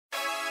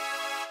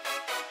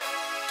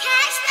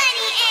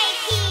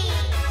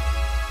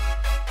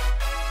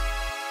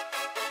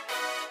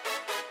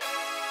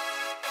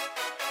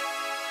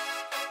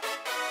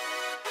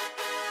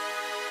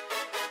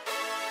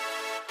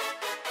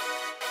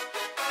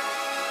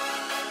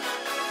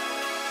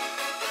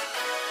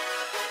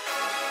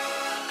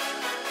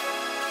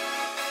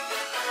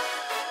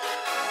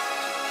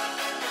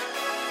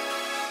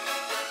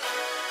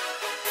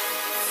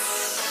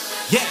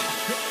yeah.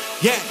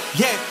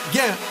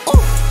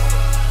 Ooh.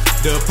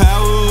 The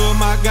power of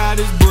my God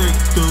is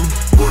breakthrough.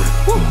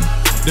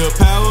 The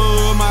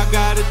power of my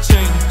God to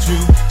change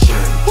you.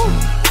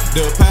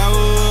 The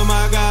power of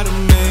my God to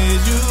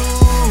amaze you.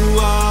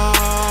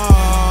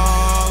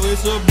 Oh,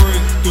 it's a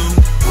breakthrough.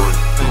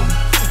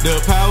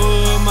 The power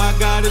of my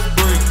God is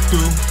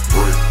breakthrough.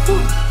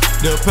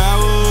 The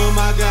power of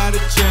my God to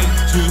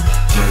change you.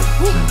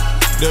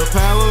 The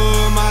power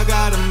of my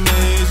God to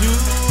amaze you.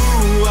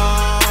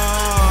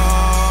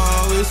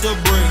 Oh, it's a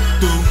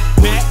breakthrough.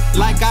 Back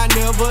like I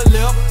never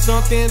left.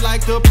 Something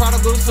like the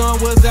prodigal son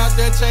was out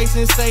there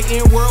chasing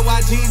Satan.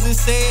 Worldwide Jesus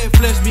said,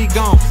 flesh be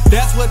gone.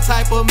 That's what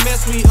type of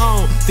mess we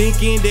on.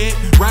 Thinking that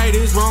right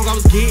is wrong. I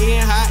was getting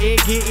high and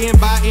getting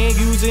by and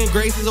using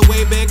grace as a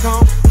way back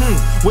home.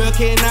 Well,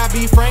 can I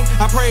be frank?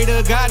 I pray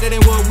to God that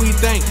ain't what we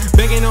think.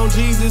 Begging on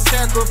Jesus'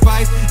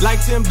 sacrifice, like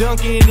Tim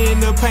Duncan in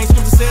the paint.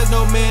 Scripture says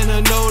no man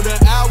will know the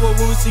hour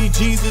when we see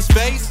Jesus'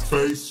 face.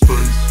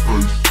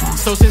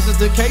 So since it's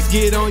the case,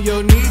 get on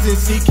your knees and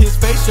seek his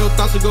face. Your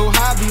thoughts will go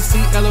high,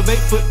 BC, elevate,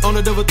 foot on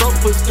the double throat,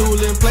 put stool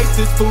in place.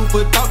 This food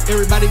for thought,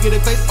 everybody get a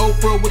taste.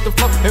 Oprah with the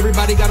flow,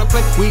 everybody got a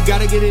play. We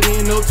gotta get it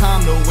in, no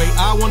time, no wait.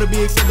 I wanna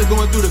be accepted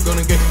going through the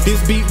golden gate.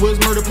 This beat was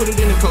murder, put it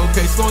in a cold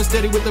case. Slow and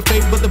steady with the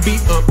faith, but the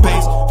beat up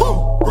pace.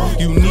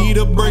 You need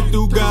a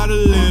breakthrough, gotta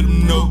let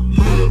them know.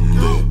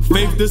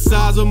 Faith the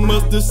size of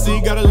mustard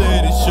seed, gotta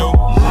let it show.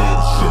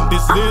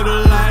 This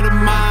little light of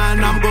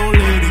mine, I'm gon'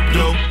 let it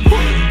glow.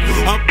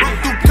 A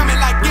breakthrough coming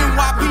like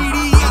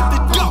NYPD at the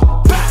door.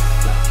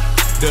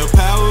 The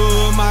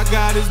power of my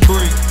God is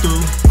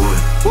breakthrough.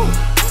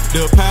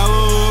 The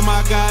power of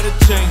my God to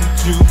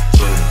change you.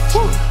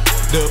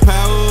 The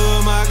power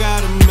of my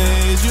God to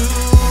amaze you.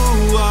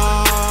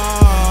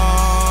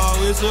 Oh,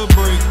 it's a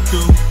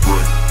breakthrough.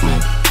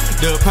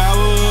 The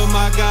power of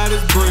my God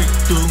is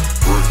breakthrough.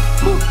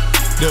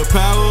 The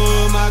power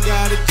of my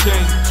God to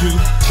change you.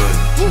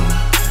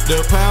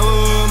 The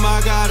power of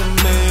my God to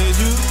amaze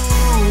you.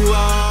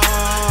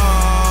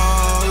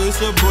 Oh, it's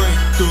a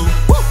breakthrough.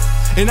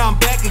 And I'm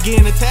back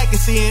again, attacking,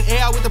 seeing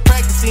AI with the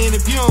practicing.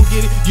 If you don't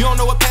get it, you don't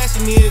know what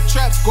passion is.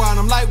 Trap squad,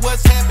 I'm like,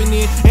 what's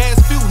happening? Ass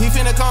few, he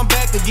finna come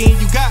back again.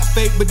 You got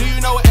fake, but do you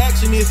know what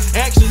action is?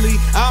 Actually,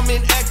 I'm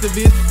an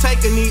activist.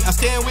 Take a knee, I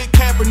stand with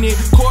Kaepernick,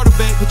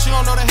 quarterback, but you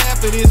don't know the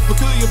half of this.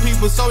 Peculiar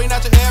people, so he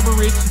not your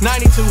average.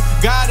 92,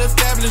 God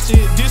established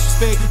it.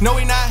 Disrespect, no,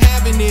 he not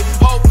having it.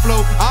 Hope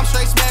flow, I'm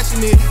straight smashing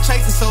it.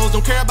 Chasing souls,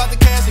 don't care about the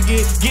cash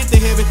again. Get to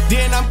heaven,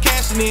 then I'm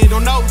cashing in.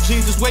 Don't know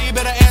Jesus, well, you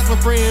better ask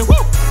my friend. Woo!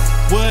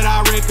 What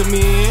I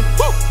recommend,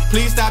 woo,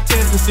 please stop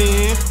testing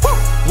sin, woo,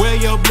 where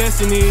your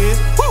blessing is,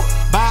 woo,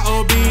 by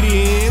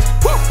obedience,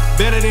 woo,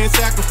 better than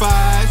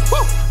sacrifice,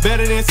 woo,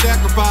 better than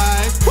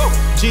sacrifice, woo,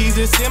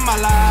 Jesus in my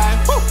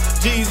life, woo,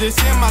 Jesus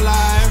in my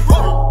life,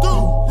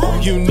 woo.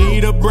 You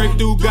need a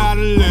breakthrough, gotta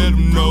let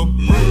them know.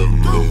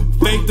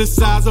 Faith the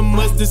size of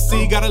mustard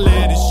seed, gotta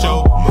let it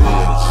show.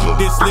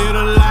 This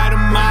little light of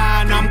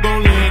mine, I'm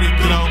gon' let it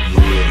glow.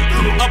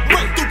 A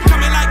breakthrough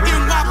coming like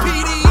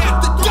NYPD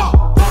at the door.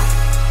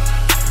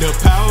 The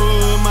power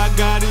of my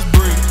God is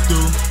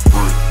breakthrough.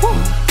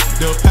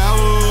 The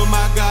power of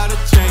my God to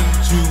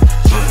change you.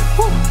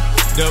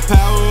 The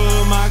power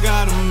of my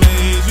God to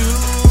amaze you.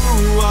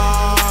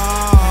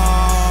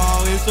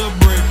 Oh, it's a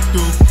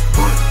breakthrough.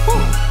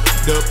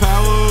 The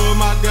power of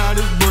my God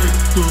is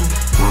breakthrough.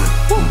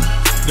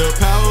 The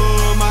power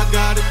of my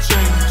God to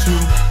change you.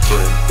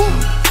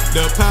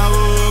 The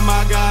power of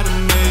my God to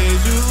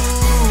amaze you.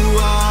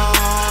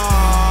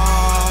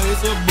 Oh,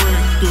 it's a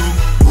breakthrough.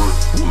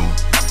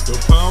 The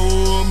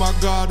power of my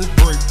God is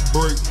break.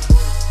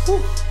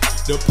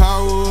 The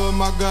power of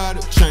my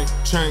God to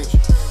change.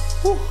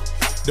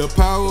 The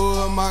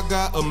power of my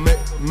God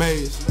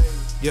amaze.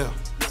 Yeah.